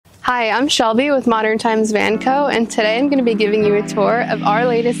Hi, I'm Shelby with Modern Times Van Co, and today I'm going to be giving you a tour of our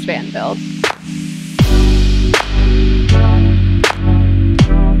latest van build.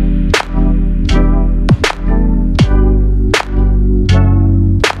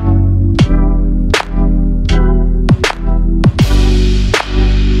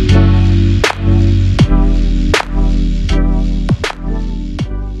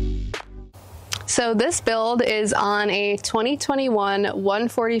 So this build is on a 2021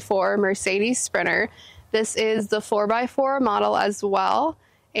 144 Mercedes Sprinter. This is the 4x4 model as well,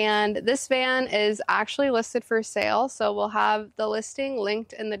 and this van is actually listed for sale, so we'll have the listing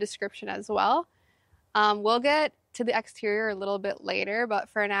linked in the description as well. We'll get to the exterior a little bit later, but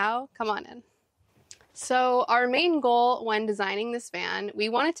for now, come on in. So our main goal when designing this van, we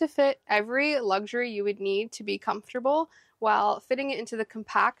wanted to fit every luxury you would need to be comfortable while fitting it into the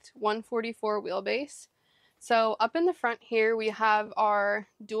compact 144 wheelbase. So up in the front here, we have our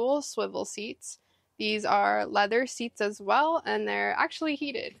dual swivel seats. These are leather seats as well, and they're actually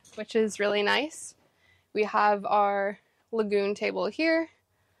heated, which is really nice. We have our Lagun table here.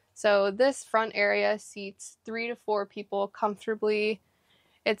 So this front area seats 3 to 4 people comfortably.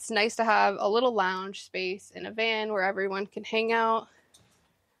 It's nice to have a little lounge space in a van where everyone can hang out.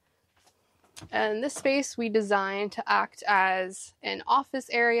 And this space we designed to act as an office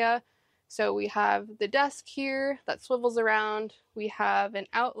area. So we have the desk here that swivels around. We have an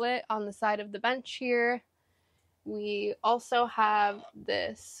outlet on the side of the bench here. We also have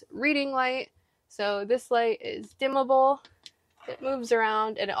this reading light. So this light is dimmable. It moves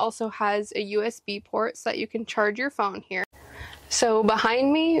around, and it also has a USB port so that you can charge your phone here. So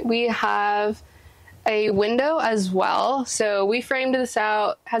behind me, we have a window as well. So we framed this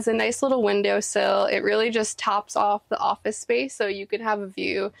out, has a nice little windowsill. It really just tops off the office space so you could have a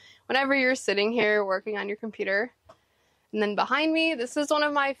view whenever you're sitting here working on your computer. And then behind me, this is one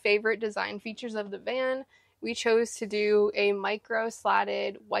of my favorite design features of the van. We chose to do a micro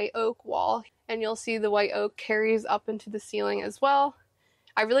slatted white oak wall, and you'll see the white oak carries up into the ceiling as well.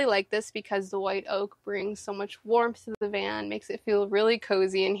 I really like this because the white oak brings so much warmth to the van, makes it feel really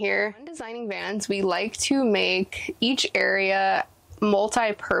cozy in here. When designing vans, we like to make each area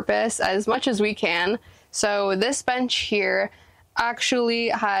multi-purpose as much as we can. So this bench here actually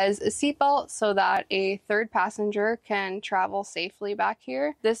has a seatbelt so that a third passenger can travel safely back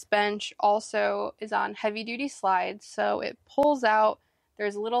here. This bench also is on heavy-duty slides, so it pulls out.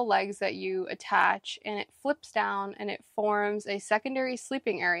 There's little legs that you attach, and it flips down and it forms a secondary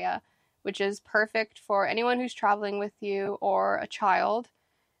sleeping area, which is perfect for anyone who's traveling with you or a child.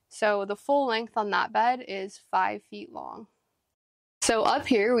 So the full length on that bed is 5 feet long. So up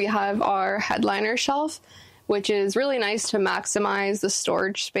here we have our headliner shelf, which is really nice to maximize the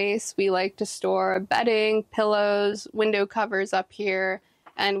storage space. We like to store bedding, pillows, window covers up here,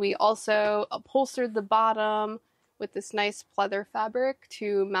 and we also upholstered the bottom with this nice pleather fabric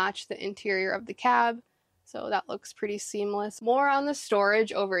to match the interior of the cab. So that looks pretty seamless. More on the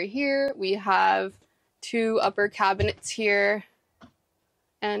storage over here. We have 2 upper cabinets here,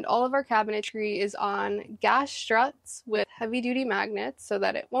 and all of our cabinetry is on gas struts with heavy-duty magnets so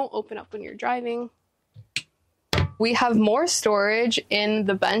that it won't open up when you're driving. We have more storage in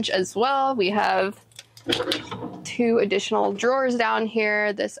the bench as well. We have 2 additional drawers down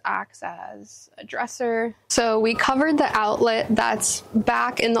here. This acts as a dresser. So we covered the outlet that's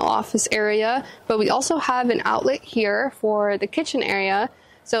back in the office area, but we also have an outlet here for the kitchen area.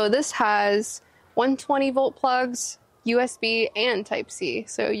 So this has 120 volt plugs, USB, and Type-C.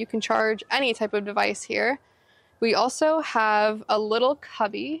 So you can charge any type of device here. We also have a little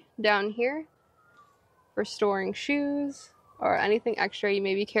cubby down here for storing shoes or anything extra you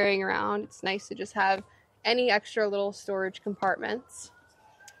may be carrying around. It's nice to just have any extra little storage compartments.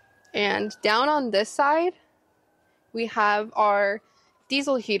 And down on this side, we have our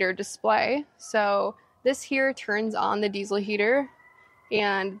diesel heater display. So this here turns on the diesel heater,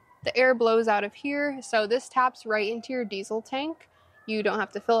 and the air blows out of here. So this taps right into your diesel tank. You don't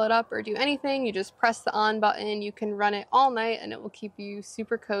have to fill it up or do anything. You just press the on button. You can run it all night, and it will keep you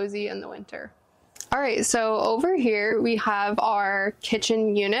super cozy in the winter. All right, so over here we have our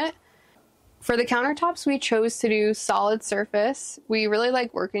kitchen unit. For the countertops, we chose to do solid surface. We really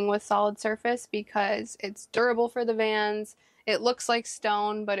like working with solid surface because it's durable for the vans. It looks like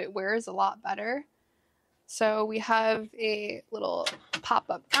stone, but it wears a lot better. So we have a little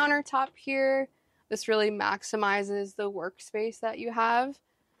pop-up countertop here. This really maximizes the workspace that you have.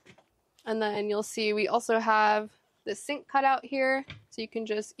 And then you'll see we also have the sink cutout here, so you can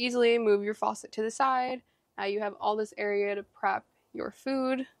just easily move your faucet to the side. Now you have all this area to prep your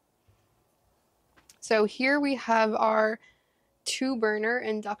food. So here we have our 2-burner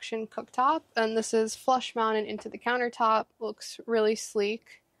induction cooktop, and this is flush mounted into the countertop. Looks really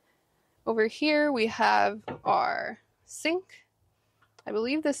sleek. Over here we have our sink. I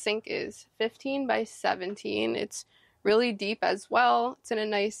believe the sink is 15 by 17. It's really deep as well. It's in a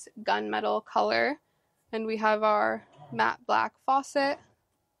nice gunmetal color. And we have our matte black faucet.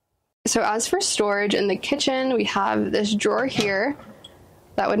 So as for storage in the kitchen, we have this drawer here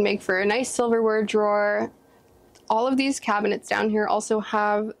that would make for a nice silverware drawer. All of these cabinets down here also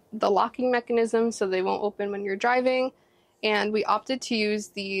have the locking mechanism so they won't open when you're driving. And we opted to use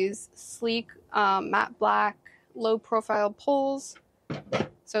these sleek matte black low profile pulls.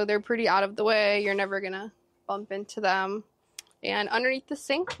 So they're pretty out of the way. You're never gonna bump into them. And underneath the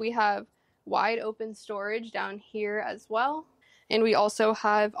sink, we have wide open storage down here as well. And we also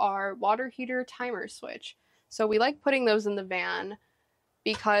have our water heater timer switch. So we like putting those in the van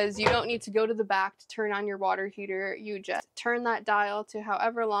because you don't need to go to the back to turn on your water heater. You just turn that dial to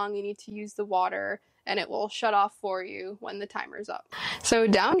however long you need to use the water, and it will shut off for you when the timer's up. So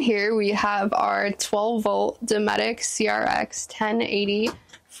down here we have our 12-volt Dometic CRX 1080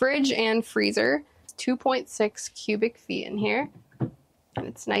 fridge and freezer. 2.6 cubic feet in here. And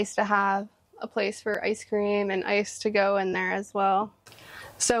it's nice to have a place for ice cream and ice to go in there as well.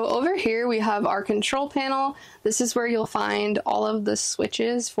 So over here we have our control panel. This is where you'll find all of the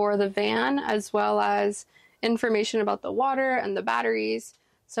switches for the van, as well as information about the water and the batteries.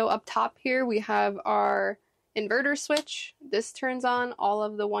 So up top here we have our inverter switch. This turns on all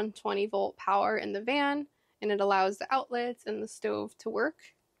of the 120 volt power in the van, and it allows the outlets and the stove to work.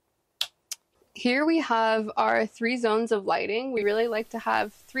 Here we have our 3 zones of lighting. We really like to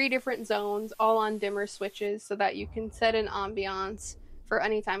have 3 different zones all on dimmer switches so that you can set an ambiance for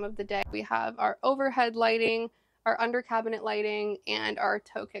any time of the day. We have our overhead lighting, our under cabinet lighting, and our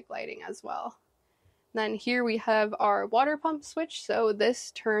toe kick lighting as well. Then here we have our water pump switch, so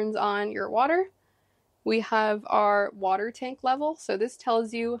this turns on your water. We have our water tank level, so this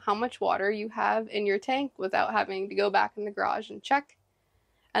tells you how much water you have in your tank without having to go back in the garage and check.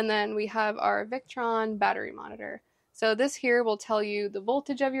 And then we have our Victron battery monitor. So this here will tell you the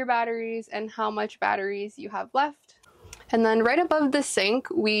voltage of your batteries and how much batteries you have left. And then right above the sink,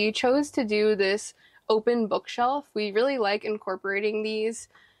 we chose to do this open bookshelf. We really like incorporating these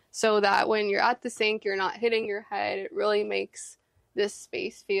so that when you're at the sink, you're not hitting your head. It really makes this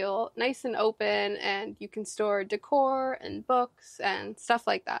space feel nice and open, and you can store decor and books and stuff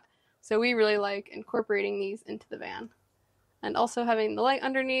like that. So we really like incorporating these into the van. And also having the light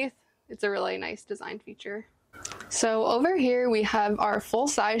underneath, it's a really nice design feature. So over here we have our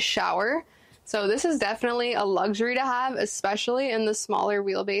full-size shower. So this is definitely a luxury to have, especially in the smaller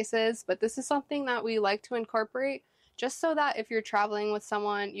wheelbases, but this is something that we like to incorporate just so that if you're traveling with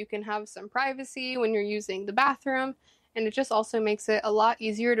someone, you can have some privacy when you're using the bathroom, and it just also makes it a lot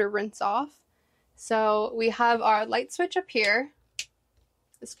easier to rinse off. So we have our light switch up here.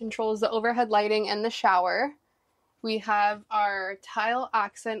 This controls the overhead lighting and the shower. We have our tile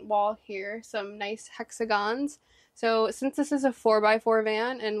accent wall here, some nice hexagons. So since this is a 4x4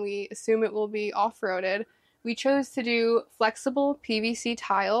 van and we assume it will be off-roaded, we chose to do flexible PVC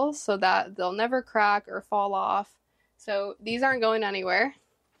tiles so that they'll never crack or fall off. So these aren't going anywhere.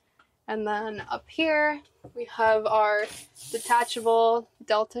 And then up here, we have our detachable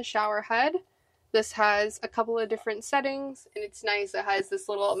Delta shower head. This has a couple of different settings, and it's nice. It has this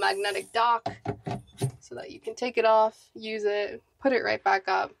little magnetic dock so that you can take it off, use it, put it right back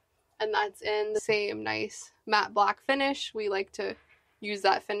up. And that's in the same nice matte black finish. We like to use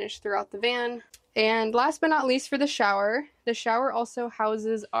that finish throughout the van. And last but not least, for the shower also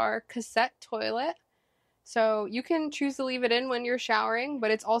houses our cassette toilet. So you can choose to leave it in when you're showering,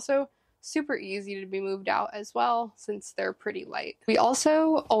 but it's also super easy to be moved out as well since they're pretty light. We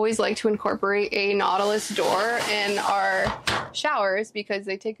also always like to incorporate a Nautilus door in our showers because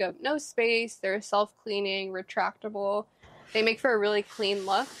they take up no space, they're self-cleaning, retractable. They make for a really clean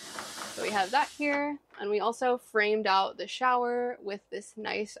look. So we have that here, and we also framed out the shower with this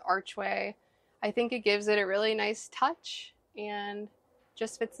nice archway. I think it gives it a really nice touch and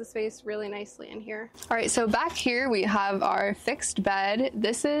just fits the space really nicely in here. All right, so back here we have our fixed bed.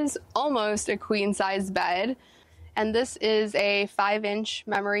 This is almost a queen size bed, and this is a 5-inch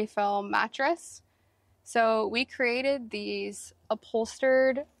memory foam mattress. So we created these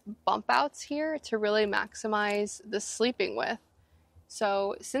upholstered bump outs here to really maximize the sleeping width.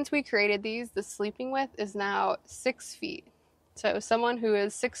 So since we created these, the sleeping width is now 6 feet. So someone who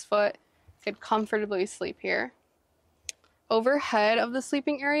is 6 foot could comfortably sleep here. Overhead of the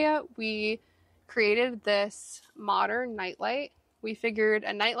sleeping area, we created this modern nightlight. We figured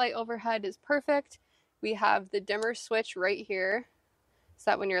a nightlight overhead is perfect we have the dimmer switch right here,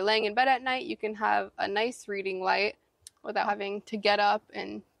 so that when you're laying in bed at night, you can have a nice reading light without having to get up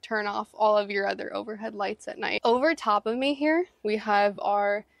and turn off all of your other overhead lights at night. Over top of me here, we have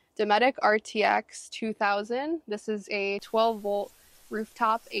our Dometic RTX 2000. This is a 12-volt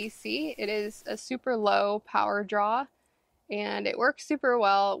rooftop AC. It is a super low power draw, and it works super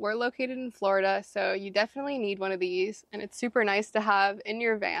well. We're located in Florida, so you definitely need one of these, and it's super nice to have in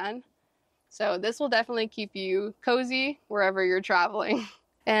your van. So this will definitely keep you cozy wherever you're traveling.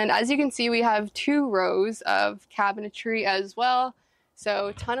 And as you can see, we have 2 rows of cabinetry as well. So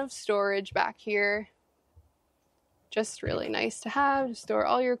a ton of storage back here. Just really nice to have to store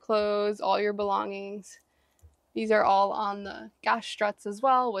all your clothes, all your belongings. These are all on the gas struts as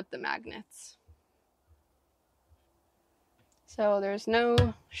well with the magnets. So there's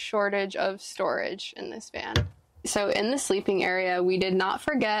no shortage of storage in this van. So in the sleeping area, we did not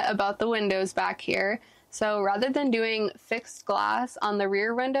forget about the windows back here. So rather than doing fixed glass on the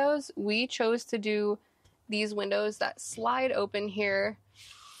rear windows, we chose to do these windows that slide open here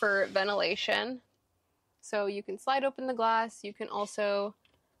for ventilation. So you can slide open the glass. You can also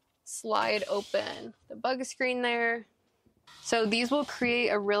slide open the bug screen there. So these will create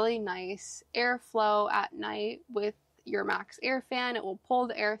a really nice airflow at night with your max air fan. It will pull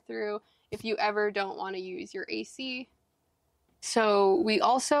the air through if you ever don't want to use your AC. So we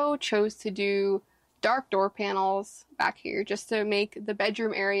also chose to do dark door panels back here just to make the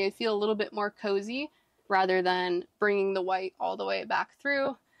bedroom area feel a little bit more cozy rather than bringing the white all the way back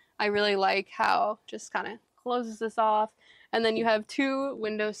through. I really like how it just kind of closes this off. And then you have 2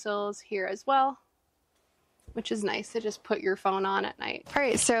 windowsills here as well, which is nice to just put your phone on at night. All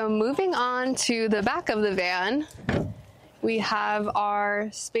right, so moving on to the back of the van, we have our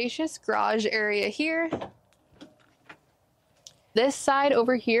spacious garage area here. This side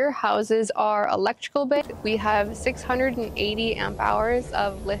over here houses our electrical bay. We have 680 amp hours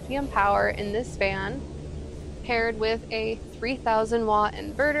of lithium power in this van, paired with a 3000 watt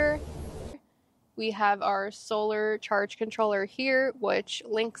inverter. We have our solar charge controller here, which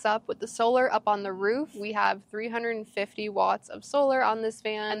links up with the solar up on the roof. We have 350 watts of solar on this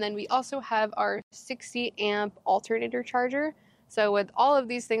van. And then we also have our 60 amp alternator charger. So with all of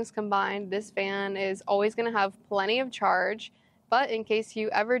these things combined, this van is always going to have plenty of charge. But in case you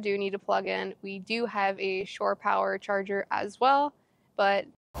ever do need to plug in, we do have a shore power charger as well. But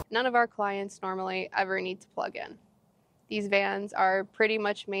none of our clients normally ever need to plug in. These vans are pretty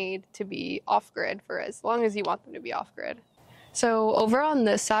much made to be off-grid for as long as you want them to be off-grid. So over on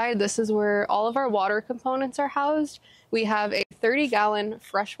this side, this is where all of our water components are housed. We have a 30-gallon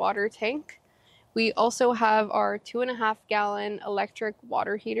freshwater tank. We also have our 2.5-gallon electric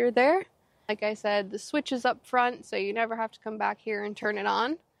water heater there. Like I said, the switch is up front, so you never have to come back here and turn it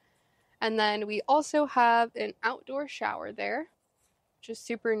on. And then we also have an outdoor shower there, which is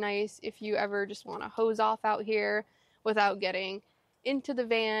super nice if you ever just want to hose off out here without getting into the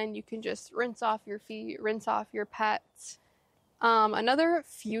van. You can just rinse off your feet, rinse off your pets. Another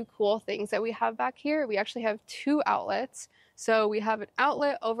few cool things that we have back here, we actually have 2 outlets. So we have an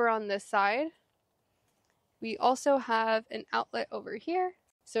outlet over on this side. We also have an outlet over here.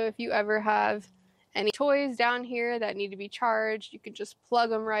 So if you ever have any toys down here that need to be charged, you can just plug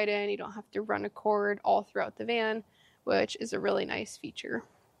them right in. You don't have to run a cord all throughout the van, which is a really nice feature.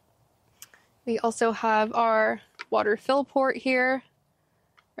 We also have our water fill port here,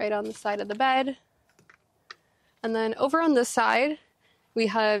 right on the side of the bed. And then over on this side, we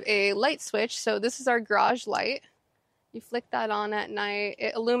have a light switch. So this is our garage light. You flick that on at night.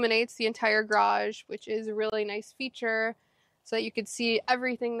 It illuminates the entire garage, which is a really nice feature, so that you can see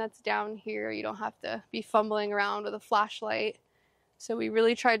everything that's down here. You don't have to be fumbling around with a flashlight. So we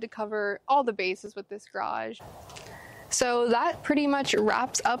really tried to cover all the bases with this garage. So that pretty much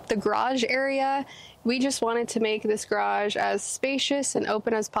wraps up the garage area. We just wanted to make this garage as spacious and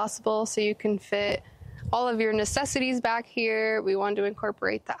open as possible so you can fit all of your necessities back here. We wanted to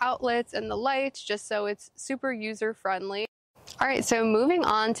incorporate the outlets and the lights just so it's super user friendly. All right, so moving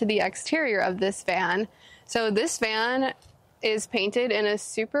on to the exterior of this van. So this van is painted in a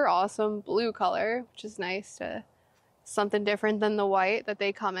super awesome blue color, which is nice, to something different than the white that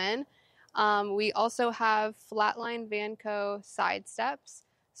they come in. We also have flatline Vanco side steps.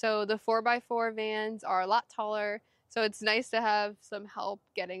 So the 4x4 vans are a lot taller, so it's nice to have some help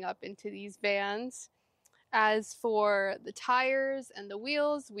getting up into these vans. As for the tires and the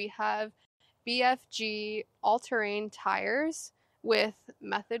wheels, we have BFG all-terrain tires with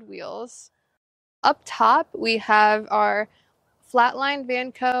method wheels. Up top, we have our flatline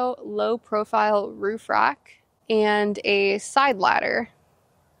Vanco low-profile roof rack and a side ladder.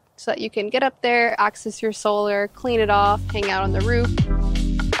 so that you can get up there, access your solar, clean it off, hang out on the roof.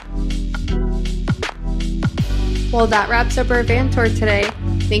 Well, that wraps up our van tour today.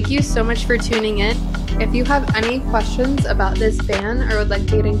 Thank you so much for tuning in. If you have any questions about this van or would like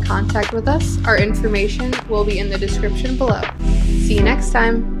to get in contact with us, our information will be in the description below. See you next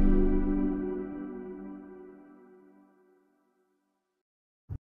time.